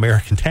as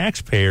American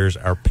taxpayers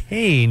are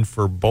paying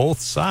for both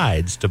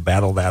sides to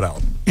battle that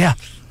out. Yeah.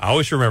 I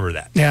always remember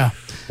that. Yeah.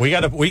 We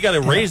got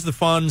to raise the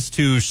funds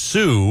to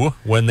sue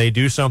when they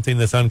do something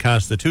that's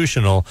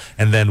unconstitutional,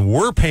 and then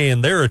we're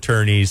paying their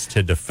attorneys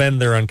to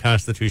defend their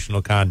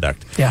unconstitutional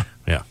conduct. Yeah.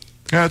 Yeah.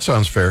 Yeah, that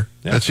sounds fair.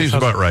 Yeah, that seems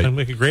sounds about right.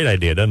 Like a great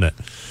idea, doesn't it?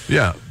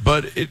 Yeah,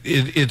 but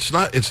it's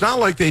not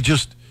like they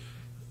just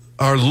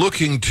are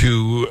looking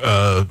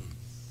to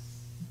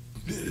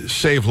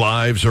save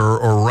lives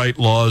or write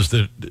laws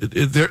that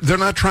they're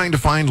not trying to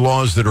find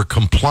laws that are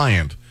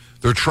compliant.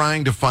 They're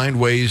trying to find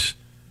ways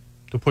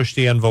To push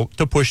the envelope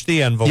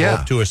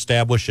Yeah. to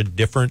establish a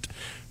different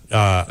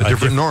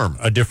norm,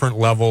 a different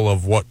level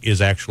of what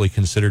is actually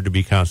considered to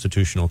be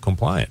constitutional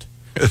compliant.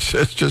 It's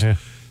just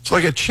it's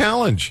like a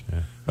challenge,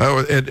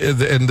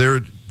 and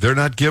they're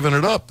not giving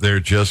it up. They're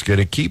just going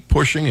to keep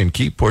pushing and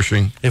keep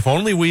pushing. If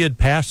only we had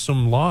passed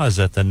some laws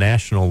at the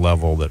national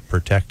level that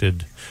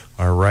protected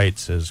our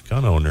rights as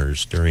gun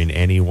owners during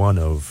any one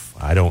of,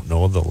 I don't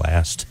know, the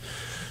last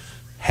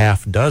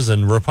half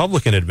dozen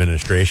Republican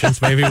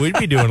administrations, maybe we'd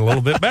be doing a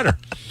little bit better.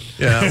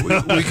 Yeah,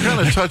 we kind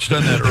of touched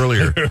on that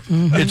earlier.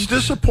 It's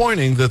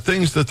disappointing the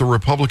things that the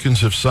Republicans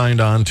have signed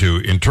on to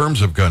in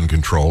terms of gun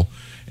control,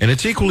 and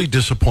it's equally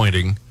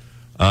disappointing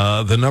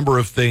the number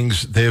of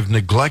things they have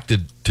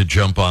neglected to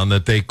jump on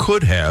that they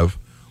could have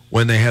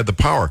when they had the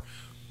power.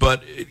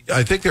 But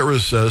I think there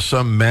was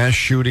some mass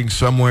shooting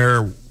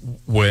somewhere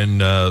when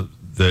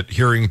that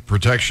hearing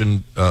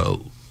protection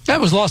That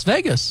was Las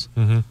Vegas.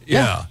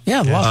 Yeah.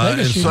 Yeah, Las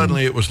Vegas And shooting.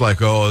 suddenly it was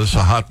like, oh, this is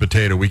a hot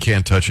potato. We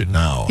can't touch it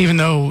now. Even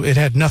though it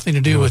had nothing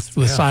to do with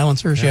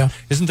silencers, yeah.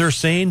 Isn't there a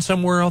saying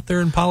somewhere out there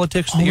in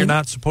politics that you're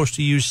not supposed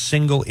to use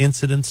single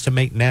incidents to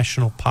make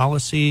national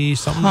policy?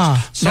 Something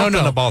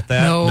No. about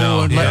that?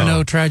 No, let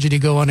no tragedy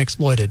go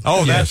unexploited.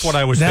 Oh, that's Yes. what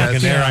I was That's-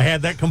 thinking there. yeah. I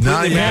had that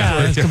completely Yeah,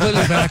 backwards. it's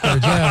completely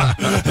backwards,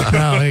 yeah.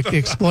 No,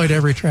 exploit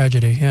every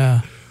tragedy,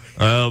 yeah.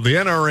 The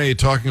NRA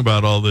talking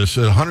about all this.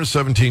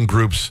 117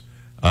 groups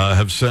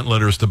have sent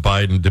letters to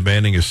Biden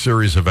demanding a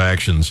series of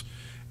actions.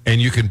 And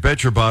you can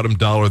bet your bottom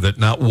dollar that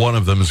not one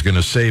of them is going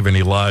to save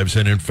any lives.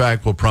 And in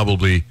fact, will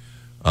probably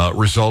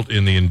result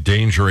in the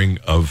endangering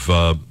of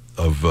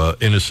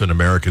innocent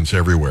Americans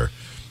everywhere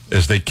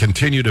as they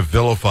continue to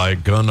vilify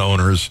gun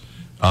owners.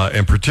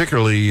 And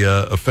particularly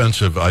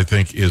offensive, I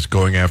think, is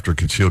going after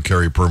concealed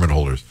carry permit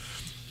holders.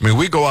 I mean,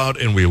 we go out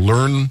and we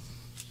learn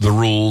the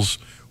rules.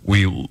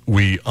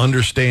 We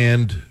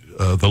understand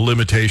the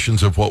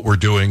limitations of what we're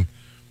doing.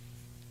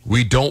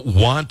 We don't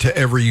want to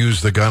ever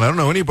use the gun. I don't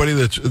know anybody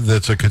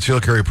that's a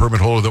concealed carry permit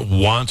holder that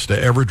wants to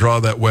ever draw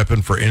that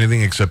weapon for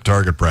anything except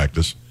target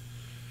practice.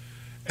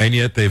 And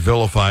yet they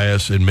vilify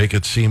us and make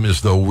it seem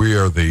as though we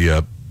are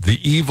the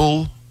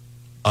evil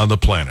on the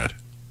planet.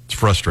 It's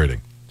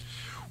frustrating.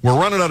 We're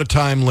running out of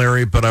time,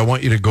 Larry, but I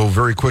want you to go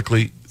very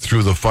quickly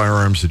through the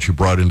firearms that you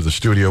brought into the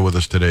studio with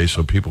us today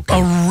so people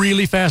can... A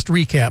really fast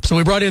recap. So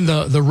we brought in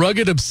the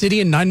rugged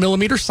Obsidian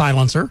 9mm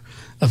silencer,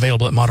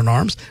 available at Modern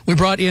Arms. We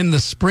brought in the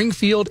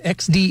Springfield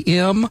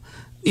XDM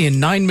in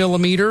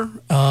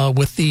 9mm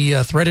with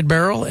the threaded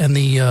barrel and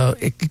the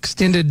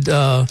extended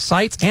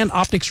sights and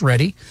optics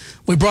ready.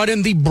 We brought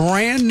in the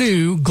brand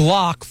new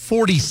Glock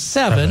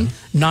 47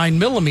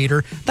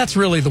 9mm. That's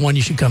really the one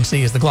you should come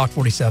see, is the Glock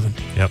 47.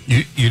 Yep.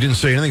 You didn't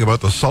say anything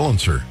about the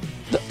silencer.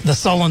 The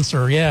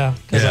silencer, yeah.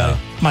 'Cause, Yeah.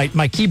 my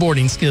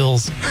keyboarding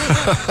skills.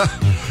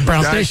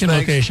 Brown Guys, Station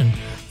thanks. location.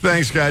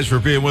 Thanks, guys, for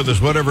being with us.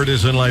 Whatever it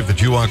is in life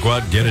that you want, go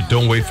out and get it.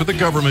 Don't wait for the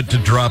government to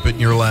drop it in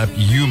your lap.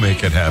 You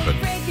make it happen.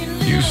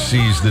 You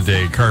seize the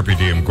day. Carpe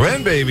diem.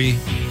 Gwen, baby.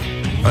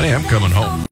 Honey, I'm coming home.